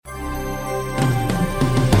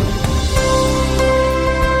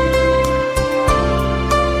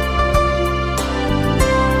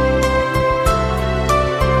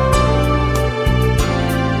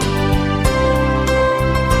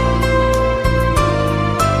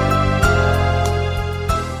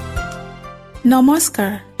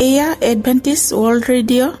নমস্কাৰ, এয়া Adventist world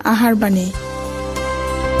radio' আহাৰবাণী।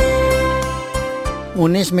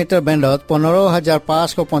 19 metre বেণ্ডত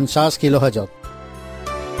 15,550 কিলোহাৰ্টজত।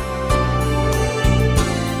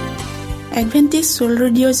 Adventist world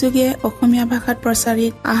radio' যোগে অসমীয়া ভাষাত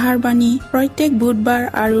প্ৰচাৰিত আহাৰবাণী প্ৰত্যেক বুধবাৰ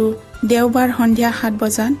আৰু দেওবাৰ সন্ধিয়া 7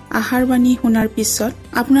 বজাত আহাৰবাণী শুনাৰ পিছত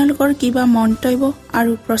আপোনালোকৰ কিবা মন্তব্য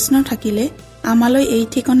আৰু প্ৰশ্ন থাকিলে আমালৈ এই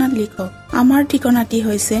ঠিকনাত লিখক। আমাৰ ঠিকনাটি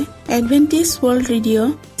হৈছে Adventist world radio'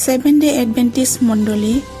 7th Day Adventist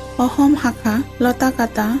মণ্ডলী, অসম শাখা,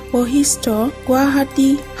 লতাকাটা, বশিষ্ঠ, গুৱাহাটী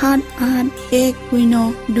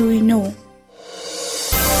 781029।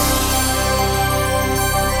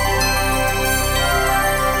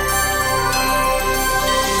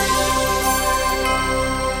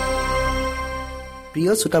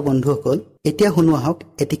 প্ৰিয় শ্ৰোতা বন্ধুসকল, এতিয়া শুনো আহক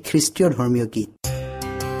এটি খ্ৰীষ্টীয় ধৰ্মীয় গীত।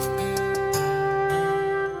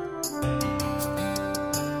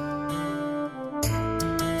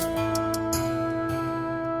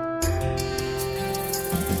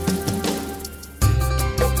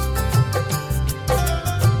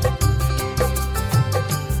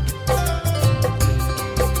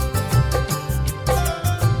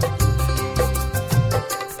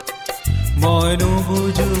 মই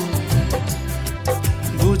নুবুজো,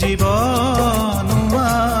 বুজিব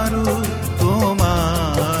নোৱাৰো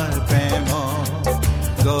তোমাৰ প্ৰেম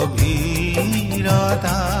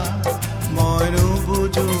গভীৰতা। মই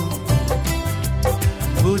নুবুজো,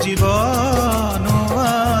 বুজিব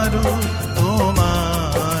নোৱাৰো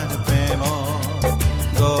তোমাৰ প্ৰেম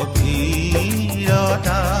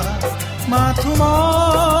গভীৰতা। মাথো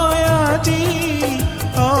মই আজি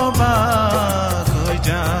অবাক হৈ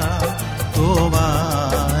যাম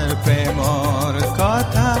তোমাৰ প্ৰেমৰ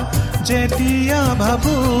কথা যেতিয়া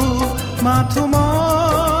ভাবো। মাথো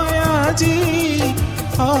মই আজি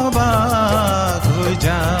অবাক হৈ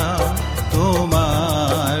যাম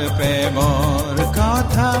তোমাৰ প্ৰেমৰ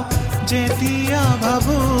কথা যেতিয়া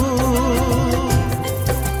ভাবো।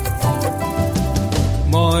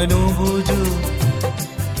 মই নুবুজো,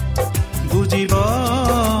 বুজিব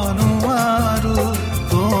নোৱাৰো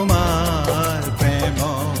তোমাৰ প্ৰেম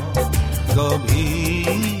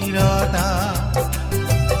গভীৰতা।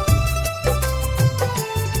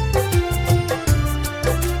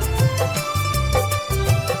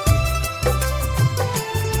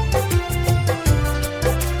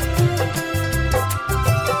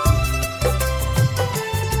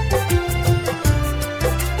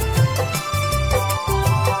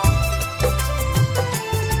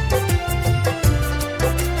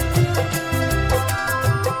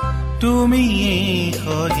 তুমি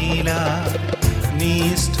সহিলা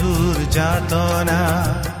নিষ্ঠুৰ যাতনা,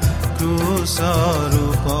 ক্ৰুচৰ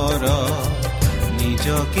ওপৰত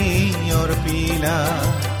নিজকে অৰ্পিলা।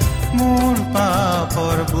 মোৰ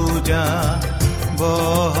পাপৰ বোজা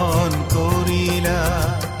বহন কৰিলা,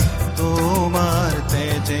 তোমাৰ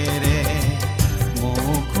তেজেৰে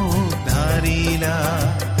মোক উদ্ধাৰিলা।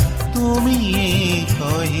 তুমি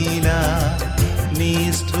সহিলা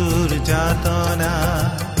নিষ্ঠুৰ যাতনা,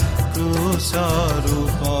 ক্ৰুচৰ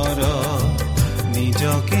ওপৰত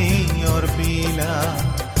নিজকে অৰ্পিলা।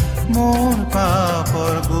 মোৰ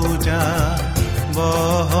পাপৰ বোজা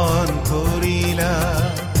বহন কৰিলা,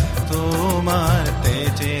 তোমাৰ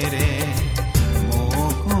তেজেৰে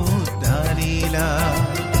মোক উদ্ধাৰিলা।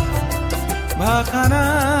 ভাষা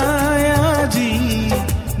নাই আজি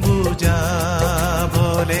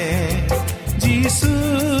বুজাবলে যিছু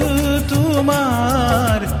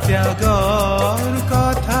তোমাৰ ত্যাগৰ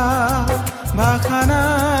কথা। ভাষা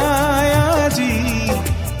নাই আজি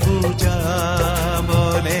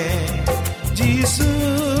বুজাবলে যিছু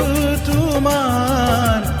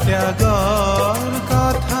তোমাৰ ত্যাগৰ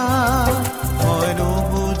কথা। মই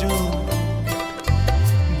নুবুজো,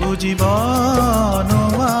 বুজিব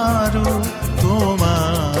নোৱাৰো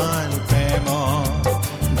তোমাৰ প্ৰেম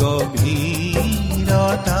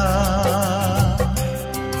গভীৰতা।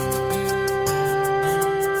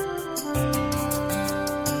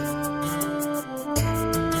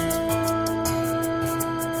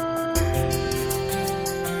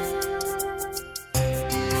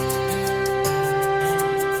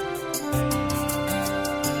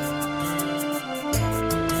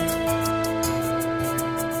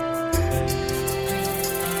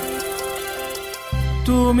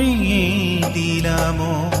 তুমি দিলা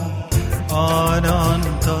মোক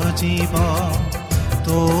অনন্ত জীবন,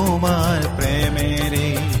 তোমাৰ প্ৰেমেৰে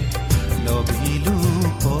লভিলো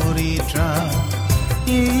পৰিত্ৰাণ।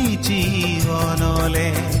 এই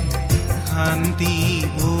জীৱনলে শান্তি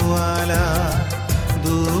বোৱালা,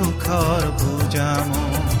 দুখৰ বোজা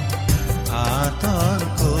মোক আঁতৰ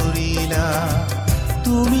কৰিলা।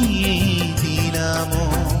 তুমি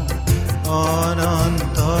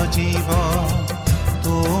জীৱ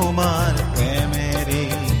তোমাৰ প্ৰেমেৰে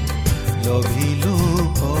লভিলো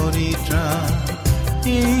পৰিত্ৰাণ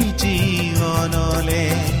এই জীৱনলে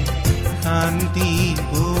শান্তি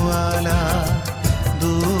পোৱালা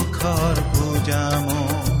দুখৰ বুজাম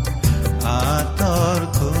আঁতৰ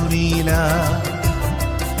কৰিলা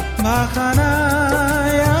ভাষা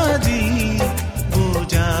নাই আজি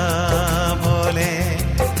বুজাবলে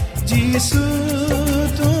যিছু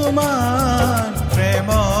তোমাৰ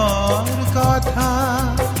প্ৰেমৰ কথা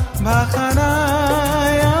ভাষা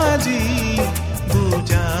নাই আজি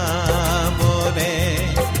বুজাবলে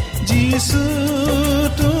যিছু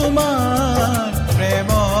তোমাৰ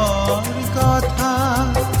প্ৰেমৰ কথা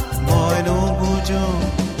মই নুবুজো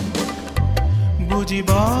বুজিব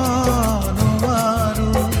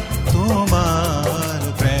নোৱাৰো তোমাৰ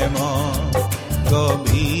প্ৰেমৰ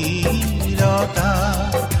গভীৰতা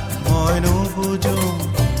মই নুবুজো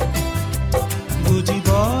বুজিব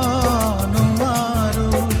নোৱাৰো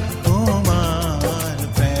তোমাৰ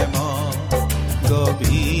প্ৰেমৰ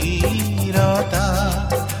গভীৰতা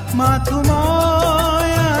মাথো মই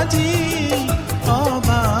আজি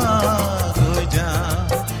অবাক হৈ যাওঁ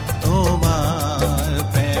তোমাৰ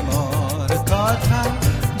প্ৰেমৰ কথা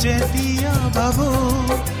যেতিয়া ভাবো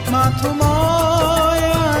মাথো মই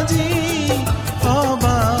আজি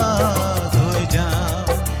অবাক হৈ যাওঁ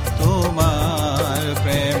তোমাৰ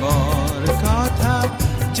প্ৰেমৰ কথা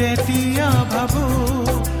যেতিয়া ভাবো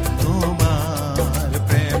তোমাৰ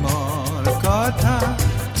প্ৰেমৰ কথা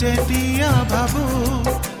যেতিয়া ভাবো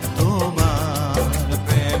তোমাৰ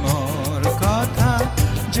প্ৰেমৰ কথা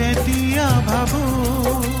যেতিয়া ভাবো।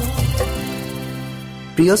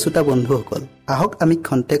 প্ৰিয় শ্ৰোতা বন্ধুসকল, আহক আমি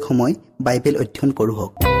খন্তেক সময় বাইবেল অধ্যয়ন কৰোঁ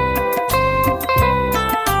হওক।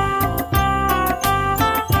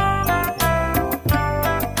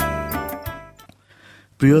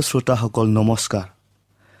 প্ৰিয় শ্ৰোতাসকল নমস্কাৰ।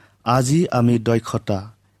 আজি আমি দক্ষতা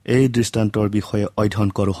এই দৃষ্টান্তৰ বিষয়ে অধ্যয়ন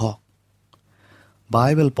কৰোঁ হওক।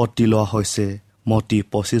 বাইবেল পত্তি লোৱা হৈছে মতি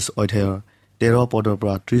 25 অধ্যায়ৰ 13 পদৰ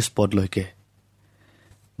পৰা 30 পদলৈকে।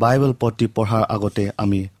 বাইবেল পত্তি পঢ়াৰ আগতে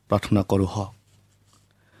আমি প্ৰাৰ্থনা কৰোঁ হওক।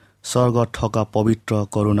 স্বৰ্গত থকা পবিত্ৰ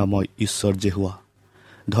কৰোণাময় ঈশ্বৰ জেহুৱা,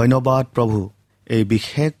 ধন্যবাদ প্ৰভু এই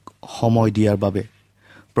বিশেষ সময় দিয়াৰ বাবে।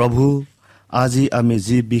 প্ৰভু, আজি আমি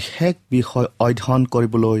যি বিশেষ বিষয় অধ্যয়ন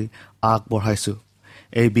কৰিবলৈ আগবঢ়াইছোঁ,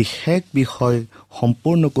 এই বিশেষ বিষয়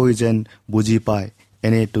সম্পূৰ্ণকৈ যেন বুজি পাই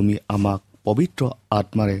এনে তুমি আমাক পবিত্ৰ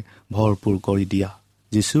আত্মাৰে ভৰপূৰ কৰি দিয়া।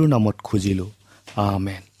 যীশুৰ নামত খুজিলোঁ,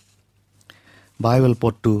 আমেন। বাইবেল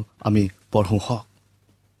পদটো আমি পঢ়োঁ হওক।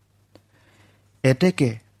 এতেকে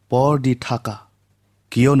পৰ দি থাকা,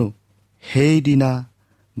 কিয়নো সেইদিনা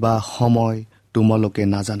বা সময় তোমালোকে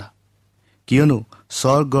নাজানা। কিয়নো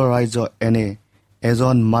স্বৰ্গৰ ৰাজ্য এনে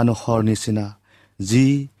এজন মানুহৰ নিচিনা, যি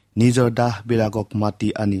নিজৰ দাসবিলাকক মাতি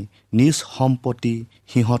আনি নিজ সম্পত্তি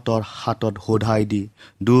সিহঁতৰ হাতত সোধাই দি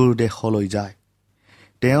দূৰ দেশলৈ যায়।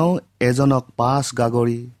 তেওঁ এজনক 5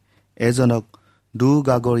 গাগৰি, এজনক 2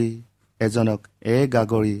 গাগৰি, এজনক 1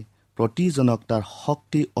 গাগৰি, প্ৰতিজনক তাৰ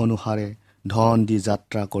শক্তি অনুসাৰে ধন দি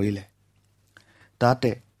যাত্ৰা কৰিলে।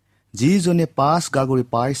 তাতে যিজনে 5 গাগৰি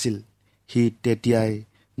পাইছিল, সি তেতিয়াই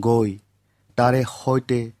গৈ তাৰে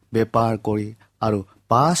সৈতে বেপাৰ কৰি আৰু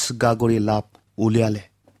 5 গাগৰি লাভ উলিয়ালে।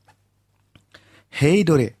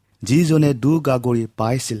 সেইদৰে যিজনে 2 গাগৰি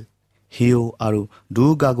পাইছিল, সিও আৰু 2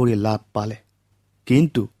 গাগৰি লাভ পালে।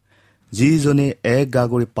 কিন্তু যিজনে 1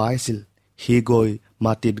 গাগৰি পাইছিল, সি গৈ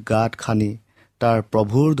মাটিত গাঁত খানি তাৰ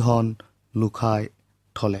প্ৰভুৰ ধন লুকাই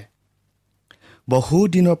থলে। বহু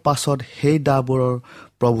দিনৰ পাছত সেই দাবোৰৰ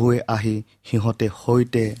প্ৰভুৱে আহি সিহঁতে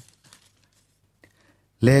সৈতে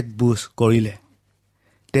লেখবোজ কৰিলে।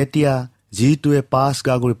 তেতিয়া যিটোৱে 5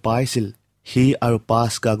 গাগৰি পাইছিল, সি আৰু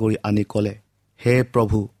 5 গাগৰি আনি ক'লে, হে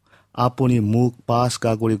প্ৰভু, আপুনি মোক 5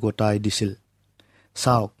 গাগৰি গোটাই দিছিল।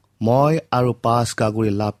 চাওক, মই আৰু 5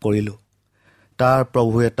 গাগৰি লাভ কৰিলোঁ। তাৰ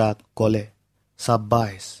প্ৰভুৱে তাক ক'লে,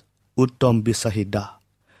 চাব্বাইছ, উত্তম বিশ্বাসী দাস,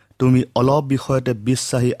 তুমি অলপ বিষয়তে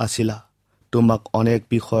বিশ্বাসী আছিলা, তোমাক অনেক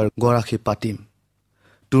বিষয়ৰ গৰাকী পাতিম।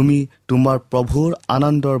 তুমি তোমাৰ প্ৰভুৰ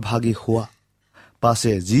আনন্দৰ ভাগী হোৱা।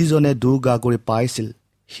 পাছে যিজনে 2 গাগৰি পাইছিল,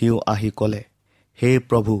 সিও আহি ক'লে, হে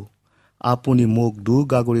প্ৰভু, আপুনি মোক 2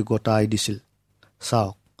 গাগৰি গোটাই দিছিল।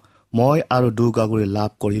 চাওক, মই আৰু 2 গাগৰি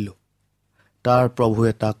লাভ কৰিলোঁ। তাৰ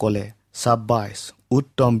প্ৰভুৱে তাক ক'লে, চাব্বাইছ,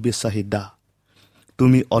 উত্তম বিশ্বাসী দাস,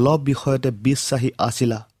 তুমি অলপ বিষয়তে বিশ্বাসী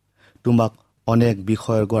আছিলা, তোমাক অনেক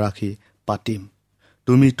বিষয়ৰ গৰাকী পাতিম।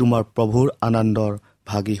 তুমি তোমাৰ প্ৰভুৰ আনন্দৰ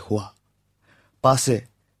ভাগী হোৱা। পাছে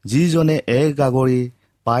যিজনে 1 গাগৰি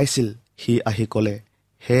পাইছিল, সি আহি ক'লে,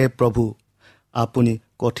 হে প্ৰভু, আপুনি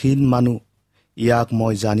কঠিন মানুহ, ইয়াক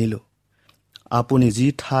মই জানিলোঁ। আপুনি যি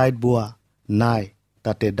ঠাইত বোৱা নাই,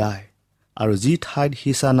 তাতে দায়, আৰু যি ঠাইত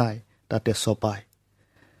সিঁচা নাই তাতে চপায়।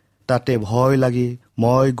 তাতে ভয় লাগি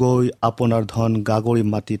মই গৈ আপোনাৰ ধন গাগৰি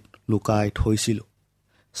মাটিত লুকাই থৈছিলোঁ।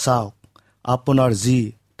 চাওক, আপোনাৰ যি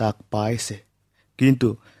তাক পাইছে। কিন্তু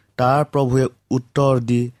তাৰ প্ৰভুৱে উত্তৰ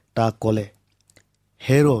দি তাক ক'লে,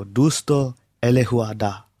 হেৰ দুষ্ট এলেহুৱা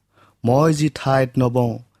দা, মই যি ঠাইত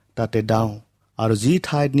নবওঁ তাতে দাওঁ, আৰু যি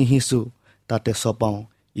ঠাইত নিহিছোঁ তাতে চপাওঁ,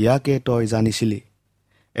 ইয়াকে তই জানিছিলি।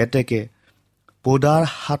 এতেকে পোদাৰ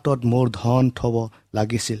হাতত মোৰ ধন থ'ব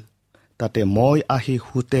লাগিছিল, তাতে মই আহি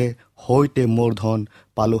সুতে সৈতে মোৰ ধন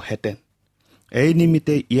পালোহেঁতেন। এই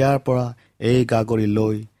নিমিত্তে ইয়াৰ পৰা এই গাগৰি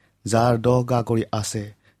লৈ যাৰ 10 গাগৰি আছে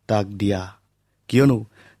তাক দিয়া, কিয়নো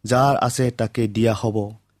যাৰ আছে তাকে দিয়া হ'ব,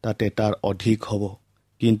 তাতে তাৰ অধিক হ'ব।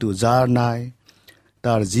 কিন্তু যাৰ নাই,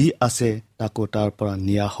 তাৰ যি আছে তাকো তাৰ পৰা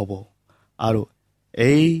নিয়া হ'ব। আৰু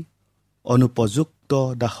এই অনুপযুক্ত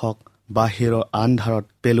দাসক বাহিৰৰ আন্ধাৰত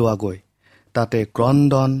পেলোৱাগৈ, তাতে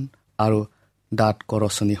ক্ৰদন আৰু দাঁত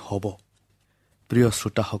কৰচনি হ'ব। প্ৰিয়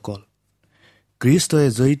শ্ৰোতাসকল, খ্ৰীষ্টই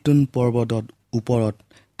জৈতুন পৰ্বতৰ ওপৰত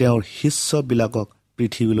তেওঁৰ শিষ্যবিলাকক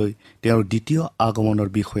পৃথিৱীলৈ তেওঁৰ দ্বিতীয় আগমনৰ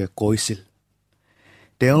বিষয়ে কৈছিল।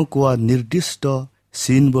 তেওঁ কোৱা নিৰ্দিষ্ট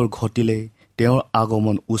চিনবোৰ ঘটিলেই তেওঁৰ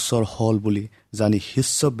আগমন ওচৰ হ'ল বুলি জানি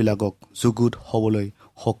শিষ্যবিলাকক যুগুত হ'বলৈ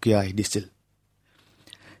সকীয়াই দিছিল।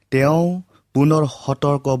 তেওঁ পুনৰ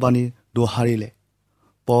সতৰ্কবাণী দোহাৰিলে,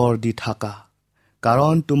 পৰ দি থাকা,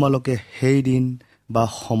 কাৰণ তোমালোকে সেই দিন বা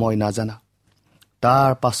সময় নাজানা।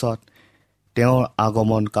 তাৰ পাছত তেওঁৰ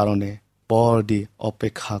আগমন কাৰণে পৰ দি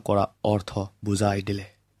অপেক্ষা কৰা অৰ্থ বুজাই দিলে।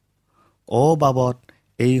 অবাবত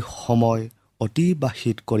এই সময়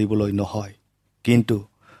অতিবাহিত কৰিবলৈ নহয়, কিন্তু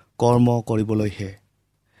কৰ্ম কৰিবলৈহে।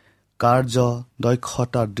 কাৰ্য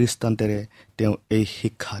দক্ষতাৰ দৃষ্টান্তেৰে তেওঁ এই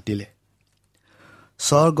শিক্ষা দিলে।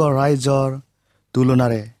 স্বৰ্গ ৰাজ্যৰ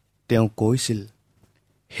তুলনাৰে তেওঁ কৈছিল,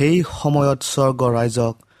 সেই সময়ত স্বৰ্গ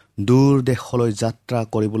ৰাজ্যক দূৰ দেশলৈ যাত্ৰা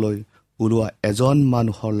কৰিবলৈ ওলোৱা এজন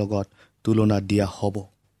মানুহৰ লগত তুলনা দিয়া হ'ব।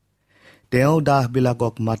 তেওঁ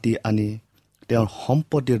দাসবিলাকক মাতি আনি তেওঁৰ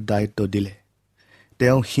সম্পত্তিৰ দায়িত্ব দিলে।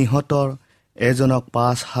 তেওঁ সিহঁতৰ এজনক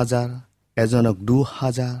 5,000, এজনক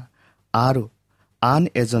 2,000 আৰু আন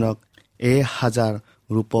এজনক 1,000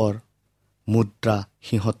 ৰূপৰ মুদ্ৰা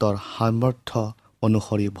সিহঁতৰ সামৰ্থ্য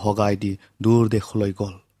অনুসৰি ভগাই দি দূৰ দেশলৈ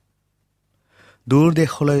গ'ল। দূৰ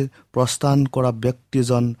দেশলৈ প্ৰস্থান কৰা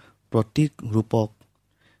ব্যক্তিজন প্ৰতীক ৰূপক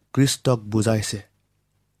খ্ৰীষ্টক বুজাইছে,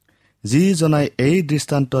 যিজনাই এই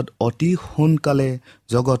দৃষ্টান্তত অতি সোনকালে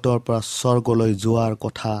জগতৰ পৰা স্বৰ্গলৈ যোৱাৰ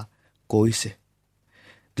কথা কৈছে।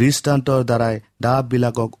 দৃষ্টান্তৰ দ্বাৰাই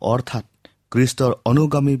দাসবিলাকক অৰ্থাৎ খ্ৰীষ্টৰ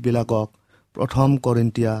অনুগামীবিলাকক 1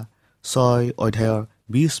 কৰিন্থিয়া 6 অধ্যায়ৰ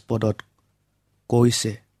 20 পদত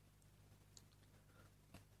কৈছে,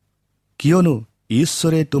 কিয়নো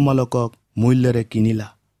ঈশ্বৰে তোমালোকক মূল্যৰে কিনিলা।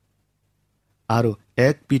 আৰু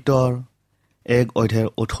 1 পিতৰ 1 অধ্যায়ৰ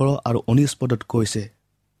 18 আৰু 19 পদত কৈছে,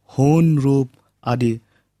 সোণ ৰূপ আদি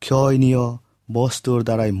ক্ষয়নীয় বস্তুৰ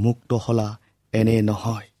দ্বাৰাই মুক্ত হলা, এনে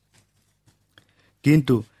নহয়,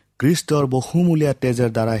 কিন্তু খ্ৰীষ্টৰ বহুমূলীয়া তেজৰ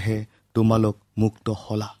দ্বাৰাহে তোমালোক মুক্ত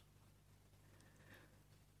হলা।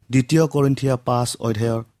 2 কৰিন্থিয়া 5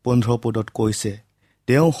 অধ্যায়ৰ 15 পদত কৈছে,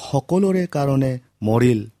 তেওঁ সকলোৰে কাৰণে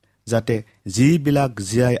মৰিল, যাতে যিবিলাক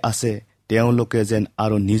জীয়াই আছে তেওঁলোকে যেন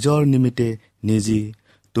আৰু নিজৰ নিমিত্তে নিজি,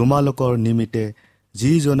 তোমালোকৰ নিমিত্তে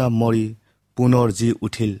যিজনা মৰি পুনৰ জি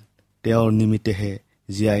উঠিল, তেওঁৰ নিমিত্তেহে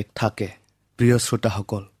জীয়াই থাকে। প্ৰিয়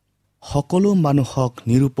শ্ৰোতাসকল, সকলো মানুহক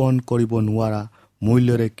নিৰূপণ কৰিব নোৱাৰা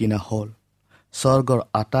মূল্যৰে কিনা হ'ল। স্বৰ্গৰ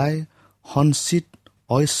আটাই সঞ্চিত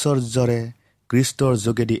ঐশ্বৰ্যৰে খ্ৰীষ্টৰ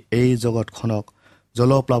যোগেদি এই জগতখনক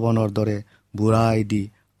জলপ্লাৱনৰ দৰে বুৰাই দি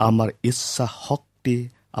আমাৰ ইচ্ছা শক্তি,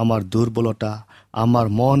 আমাৰ দুৰ্বলতা, আমাৰ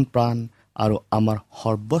মন প্ৰাণ আৰু আমাৰ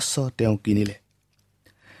সৰ্বস্ব তেওঁ কিনিলে।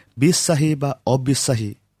 বিশ্বাসী বা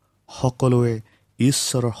অবিশ্বাসী সকলোৱে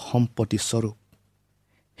ঈশ্বৰৰ সম্পত্তি স্বৰূপ।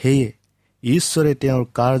 সেয়ে ঈশ্বৰে তেওঁৰ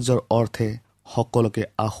কাৰ্যৰ অৰ্থে সকলোকে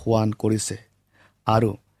আহ্বান কৰিছে, আৰু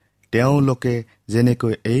তেওঁলোকে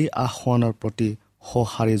যেনেকৈ এই আহ্বানৰ প্ৰতি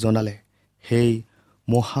সঁহাৰি জনালে, সেই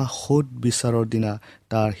মহাসুদ বিচাৰৰ দিনা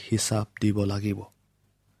তাৰ হিচাপ দিব লাগিব।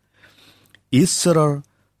 ঈশ্বৰৰ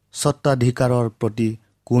স্বত্বাধিকাৰৰ প্ৰতি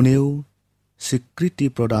কোনেও স্বীকৃতি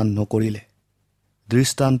প্ৰদান নকৰিলে।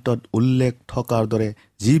 দৃষ্টান্তত উল্লেখ থকাৰ দৰে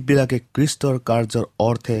যিবিলাকে খ্ৰীষ্টৰ কাৰ্যৰ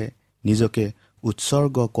অৰ্থে নিজকে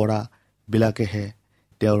উৎসৰ্গ কৰা বিলাকেহে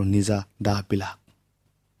তেওঁৰ নিজা দাসবিলাক।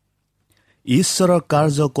 ঈশ্বৰৰ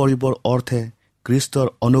কাৰ্য কৰিবৰ অৰ্থে খ্ৰীষ্টৰ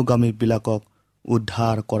অনুগামীবিলাকক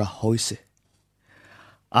উদ্ধাৰ কৰা হৈছে।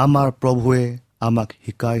 আমাৰ প্ৰভুৱে আমাক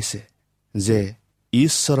শিকাইছে যে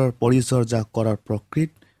ঈশ্বৰৰ পৰিচৰ্যা কৰাৰ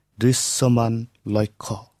প্ৰকৃত দৃশ্যমান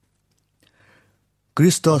লক্ষ্য।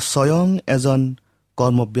 খ্ৰীষ্ট স্বয়ং এজন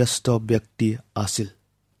কৰ্মব্যস্ত ব্যক্তি আছিল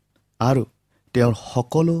আৰু তেওঁৰ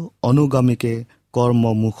সকলো অনুগামীকে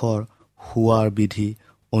কৰ্মমুখৰ হোৱাৰ বিধি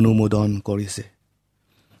অনুমোদন কৰিছে।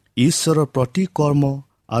 ঈশ্বৰৰ প্ৰতি কৰ্ম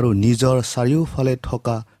আৰু নিজৰ চাৰিওফালে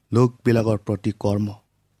থকা লোকবিলাকৰ প্ৰতি কৰ্ম।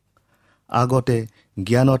 আগতে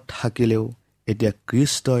জ্ঞানত থাকিলেও এতিয়া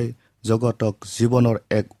খ্ৰীষ্টই জগতক জীৱনৰ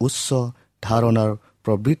এক উচ্চ ধাৰণাৰ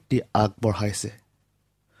প্ৰবৃত্তি আগবঢ়াইছে।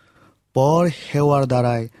 পৰ সেৱাৰ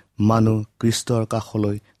দ্বাৰাই মানুহ খ্ৰীষ্টৰ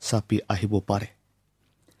কাষলৈ চাপি আহিব পাৰে।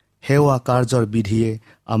 সেৱা কাৰ্যৰ বিধিয়ে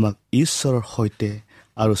আমাক ঈশ্বৰৰ সৈতে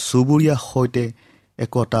আৰু চুবুৰীয়াৰ সৈতে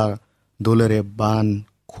একতাৰ দোলেৰে বান্ধ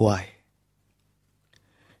খুৱায়।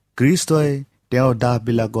 খ্ৰীষ্টই তেওঁৰ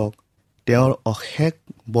দাসবিলাকক তেওঁৰ অশেষ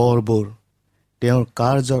বৰবোৰ তেওঁৰ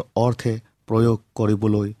কাৰ্যৰ অৰ্থে প্ৰয়োগ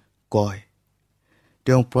কৰিবলৈ কয়।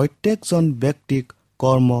 তেওঁ প্ৰত্যেকজন ব্যক্তিক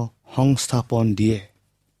কৰ্ম সংস্থাপন দিয়ে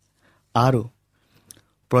আৰু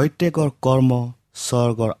প্ৰত্যেকৰ কৰ্ম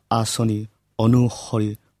স্বৰ্গৰ আঁচনি অনুসৰি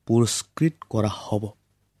পুৰস্কৃত কৰা হ'ব।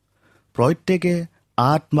 প্ৰত্যেকে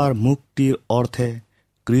আত্মাৰ মুক্তিৰ অৰ্থে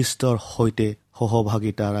খ্ৰীষ্টৰ সৈতে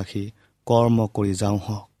সহভাগিতা ৰাখি কৰ্ম কৰি যাওঁ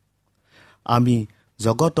হওক। আমি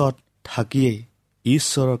জগতত থাকিয়েই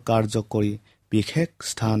ঈশ্বৰৰ কাৰ্য কৰি বিশেষ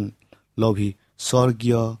স্থান লভি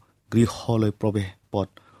স্বৰ্গীয় গৃহলৈ প্ৰৱেশ পথ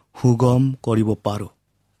সুগম কৰিব পাৰোঁ।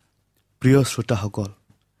 প্ৰিয় শ্ৰোতাসকল,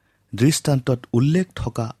 দৃষ্টান্তত উল্লেখ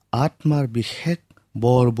থকা আত্মাৰ বিশেষ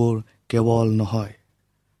বৰবোৰ কেৱল নহয়,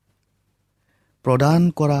 প্ৰদান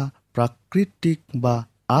কৰা প্ৰাকৃতিক বা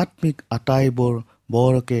আত্মিক আটাইবোৰ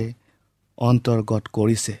বৰকে অন্তৰ্গত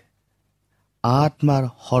কৰিছে। আত্মাৰ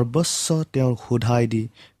সৰ্বস্ব তেওঁৰ সোধাই দি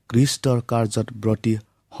খ্ৰীষ্টৰ কাৰ্যত ব্ৰতী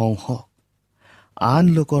হওঁ হওক। আন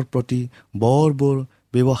লোকৰ প্ৰতি বৰবোৰ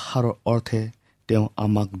ব্যৱহাৰৰ অৰ্থে তেওঁ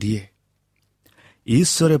আমাক দিয়ে।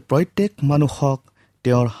 ঈশ্বৰে প্ৰত্যেক মানুহক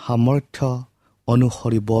তেওঁৰ সামৰ্থ্য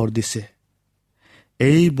অনুসৰি বৰ দিছে।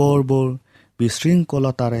 এই বৰবোৰ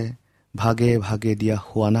বিশৃংখলতাৰে ভাগে ভাগে দিয়া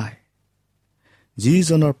হোৱা নাই।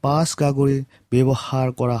 যিজনৰ 5 গাগৰি ব্যৱহাৰ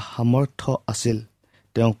কৰা সামৰ্থ্য আছিল,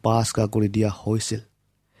 তেওঁক 5 গাগৰি দিয়া হৈছিল।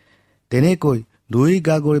 তেনেকৈ 2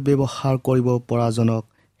 গাগৰি ব্যৱহাৰ কৰিব পৰাজনক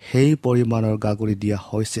সেই পৰিমাণৰ গাগৰি দিয়া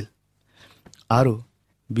হৈছিল আৰু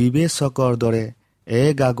বিবেচকৰ দৰে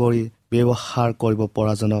 1 গাগৰি ব্যৱহাৰ কৰিব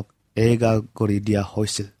পৰাজনক 1 গাগৰি দিয়া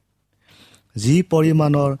হৈছিল। যি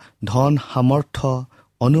পৰিমাণৰ ধন সামৰ্থ্য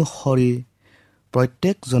অনুসৰি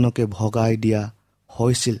প্ৰত্যেকজনকে ভগাই দিয়া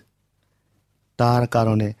হৈছিল, তাৰ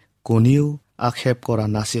কাৰণে কোনেও আক্ষেপ কৰা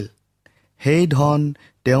নাছিল। সেই ধন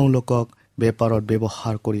তেওঁলোকক বেপাৰত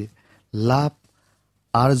ব্যৱহাৰ কৰি লাভ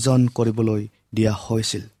আৰ্জন কৰিবলৈ দিয়া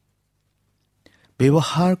হৈছিল।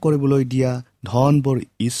 ব্যৱহাৰ কৰিবলৈ দিয়া ধনবোৰ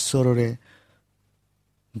ঈশ্বৰৰে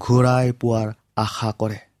ঘূৰাই পোৱাৰ আশা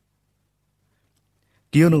কৰে।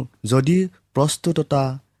 কিয়নো যদি প্ৰস্তুততা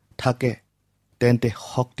থাকে, তেন্তে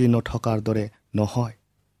শক্তি নথকাৰ দৰে নহয়,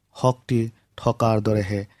 শক্তি থকাৰ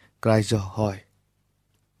দৰেহে কাৰ্য হয়।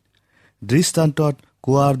 দৃষ্টান্তত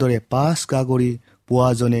কোৱাৰ দৰে 5 গাগৰি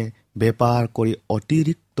পোৱাজনে বেপাৰ কৰি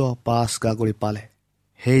অতিৰিক্ত 5 গাগৰি পালে।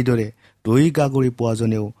 সেইদৰে 2 গাগৰি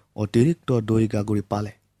পোৱাজনেও অতিৰিক্ত 2 গাগৰি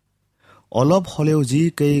পালে। অলপ হ'লেও যি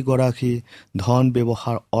কেইগৰাকী ধন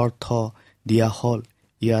ব্যৱহাৰ অৰ্থ দিয়া হ'ল,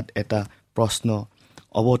 ইয়াত এটা প্ৰশ্ন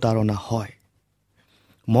অৱতাৰণা হয়।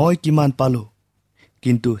 মই কিমান পালোঁ?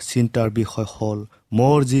 কিন্তু চিন্তাৰ বিষয় হ'ল,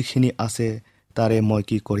 মোৰ যিখিনি আছে তাৰে মই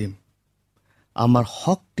কি কৰিম? আমাৰ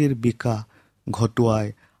শক্তিৰ বিকাশ ঘটোৱাই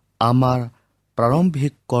আমাৰ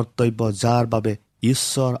প্ৰাৰম্ভিক কৰ্তব্য, যাৰ বাবে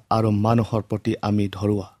ঈশ্বৰ আৰু মানুহৰ প্ৰতি আমি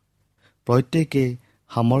ধৰোৱা। প্ৰত্যেকেই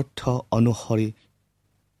সামৰ্থ্য অনুসৰি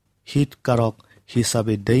হিতকাৰক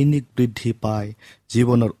হিচাপে দৈনিক বৃদ্ধি পাই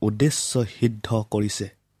জীৱনৰ উদ্দেশ্য সিদ্ধ কৰিছে।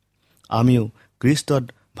 আমিও খ্ৰীষ্টত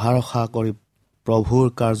ভৰসা কৰি প্ৰভুৰ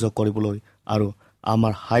কাৰ্য কৰিবলৈ আৰু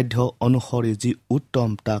আমাৰ সাধ্য অনুসৰি যি উত্তম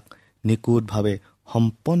তাক নিখুঁতভাৱে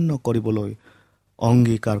সম্পন্ন কৰিবলৈ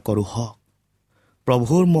অংগীকাৰ কৰোঁ হওক।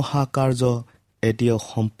 প্ৰভুৰ মহাকাৰ্য এতিয়াও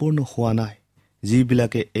সম্পূৰ্ণ হোৱা নাই।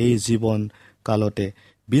 যিবিলাকে এই জীৱন কালতে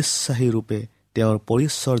বিশ্বাসী ৰূপে তেওঁৰ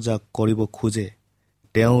পৰিচৰ্যা কৰিব খোজে,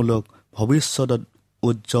 তেওঁলোক ভৱিষ্যতত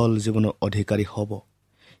উজ্জ্বল জীৱনৰ অধিকাৰী হ'ব।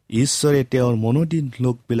 ঈশ্বৰে তেওঁৰ মনোনীত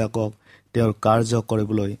লোকবিলাকক তেওঁৰ কাৰ্য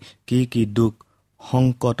কৰিবলৈ কি কি দুখ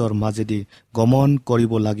সংকটৰ মাজেদি গমন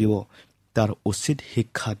কৰিব লাগিব তাৰ উচিত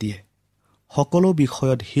শিক্ষা দিয়ে। সকলো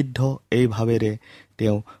বিষয়ত সিদ্ধ এই ভাৱেৰে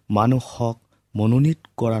তেওঁ মানুহক মনোনীত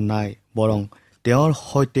কৰা নাই, বৰং তেওঁৰ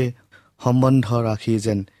সৈতে সম্বন্ধ ৰাখি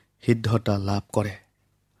যেন সিদ্ধতা লাভ কৰে।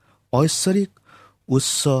 ঐশ্বৰিক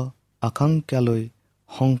উচ্চ আকাংক্ষালৈ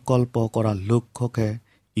সংকল্প কৰা লোককে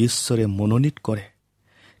ঈশ্বৰে মনোনীত কৰে।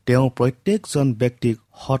 তেওঁ প্ৰত্যেকজন ব্যক্তিক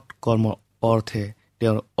সৎ কৰ্মৰ অৰ্থে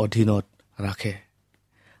তেওঁৰ অধীনত ৰাখে।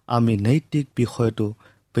 আমি নৈতিক বিষয়টো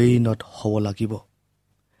পৈণত হ'ব লাগিব।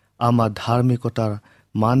 আমাৰ ধাৰ্মিকতাৰ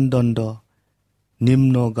মানদণ্ড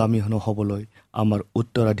নিম্নগামী নহ'বলৈ আমাৰ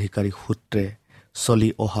উত্তৰাধিকাৰী সূত্ৰে চলি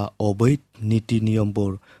অহা অবৈধ নীতি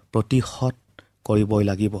নিয়মবোৰ প্ৰতিহত কৰিবই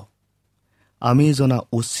লাগিব। আমি জনা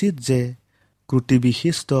উচিত যে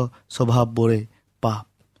ক্ৰুটিবিশিষ্ট স্বভাৱবোৰে পাপ।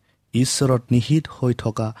 ঈশ্বৰত নিহিত হৈ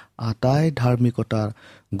থকা আটাই ধাৰ্মিকতাৰ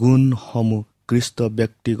গুণসমূহ খ্ৰীষ্ট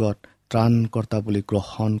ব্যক্তিগত ত্ৰাণকৰ্তা বুলি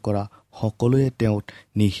গ্ৰহণ কৰা সকলোৱে তেওঁত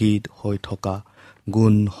নিহিত হৈ থকা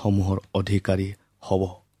গুণসমূহৰ অধিকাৰী হ'ব।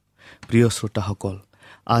 প্ৰিয় শ্ৰোতাসকল,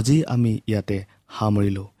 আজি আমি ইয়াতে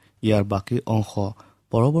সামৰিলোঁ। ইয়াৰ বাকী অংশ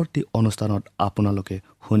পৰৱৰ্তী অনুষ্ঠানত আপোনালোকে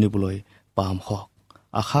শুনিবলৈ পাম হওক।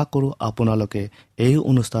 আশা কৰোঁ আপোনালোকে এই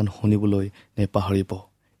অনুষ্ঠান শুনিবলৈ নেপাহৰিব।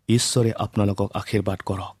 ঈশ্বৰে আপোনালোকক আশীৰ্বাদ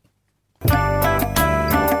কৰক।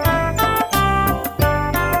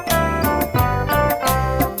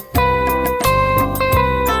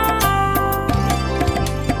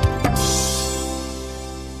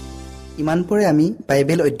 ইমানপৰে আমি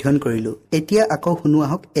বাইবেল অধ্যয়ন কৰিলোঁ। এতিয়া আকৌ শুনো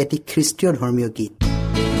আহক এটি খ্ৰীষ্টীয় ধৰ্মীয় গীত।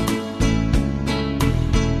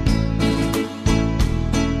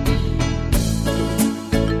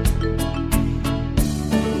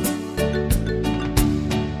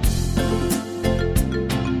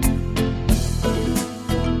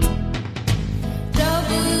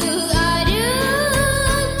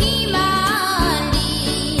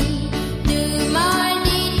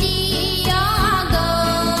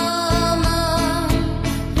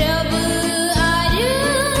 प्रभु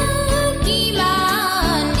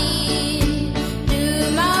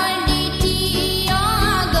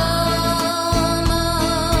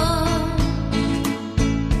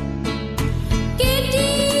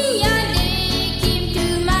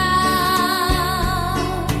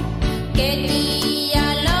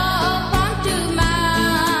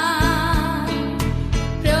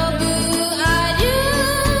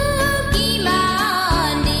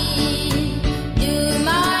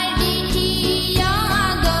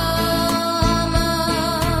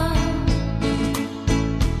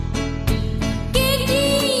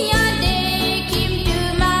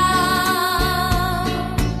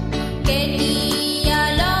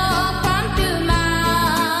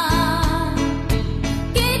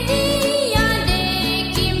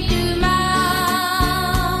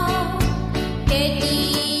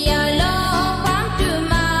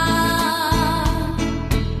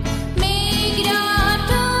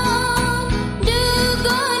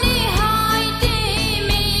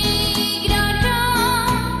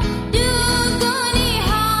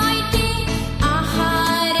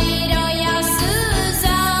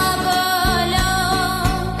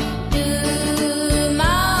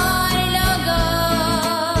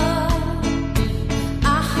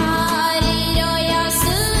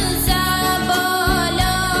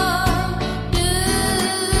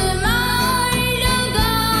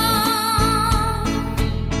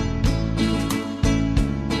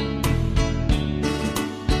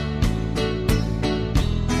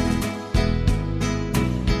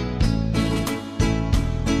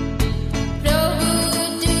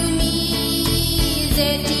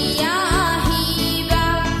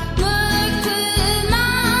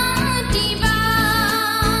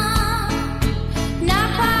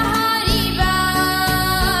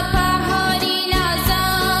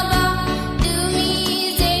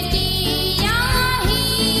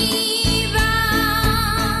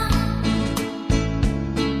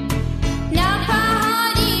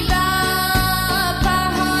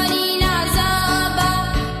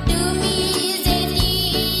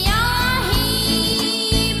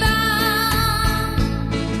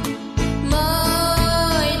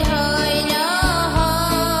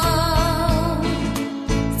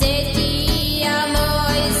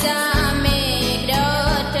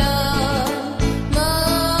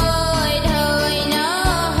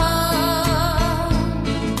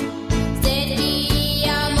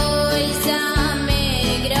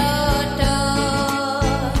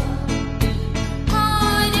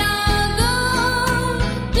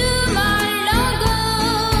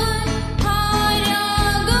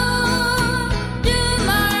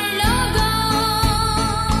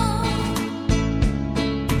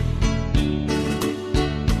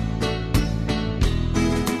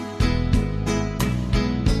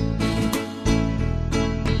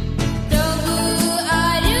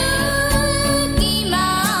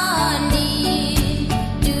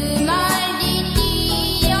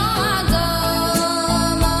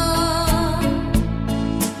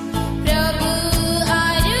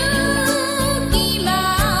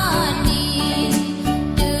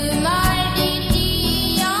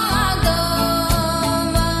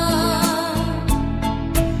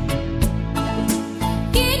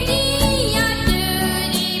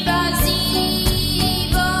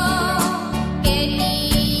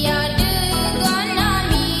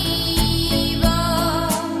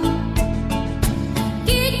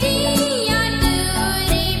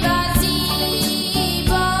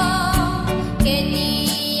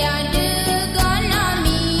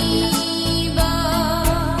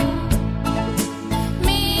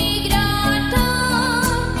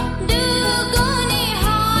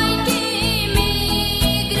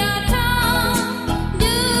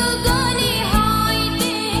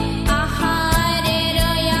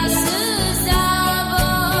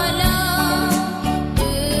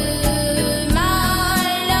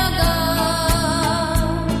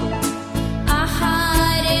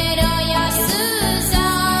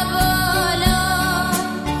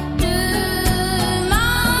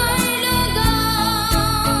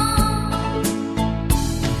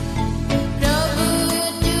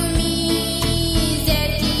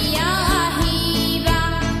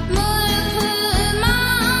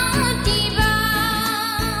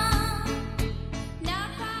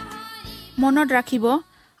মনত ৰাখিব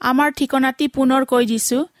আমাৰ ঠিকনাটি পুনৰ কৈ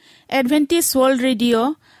দিছো এডভেন্টিছ world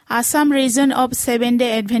radio' Assam region of seven day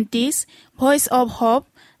এডভেন্টিছ voice of hope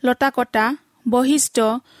লতাকটা বৈশিষ্ট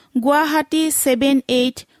গুৱাহাটী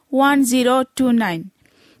 781029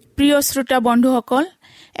 প্ৰিয় শ্ৰোতা বন্ধুসকল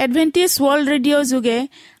এডভেন্টিছ ৱৰ্ল্ড ৰেডিঅ' যোগে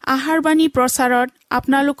আহাৰবাণী প্ৰচাৰত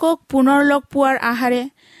আপোনালোকক পুনৰ লগ পোৱাৰ আশাৰে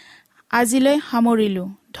আজিলৈ সামৰিলো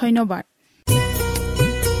ধন্যবাদ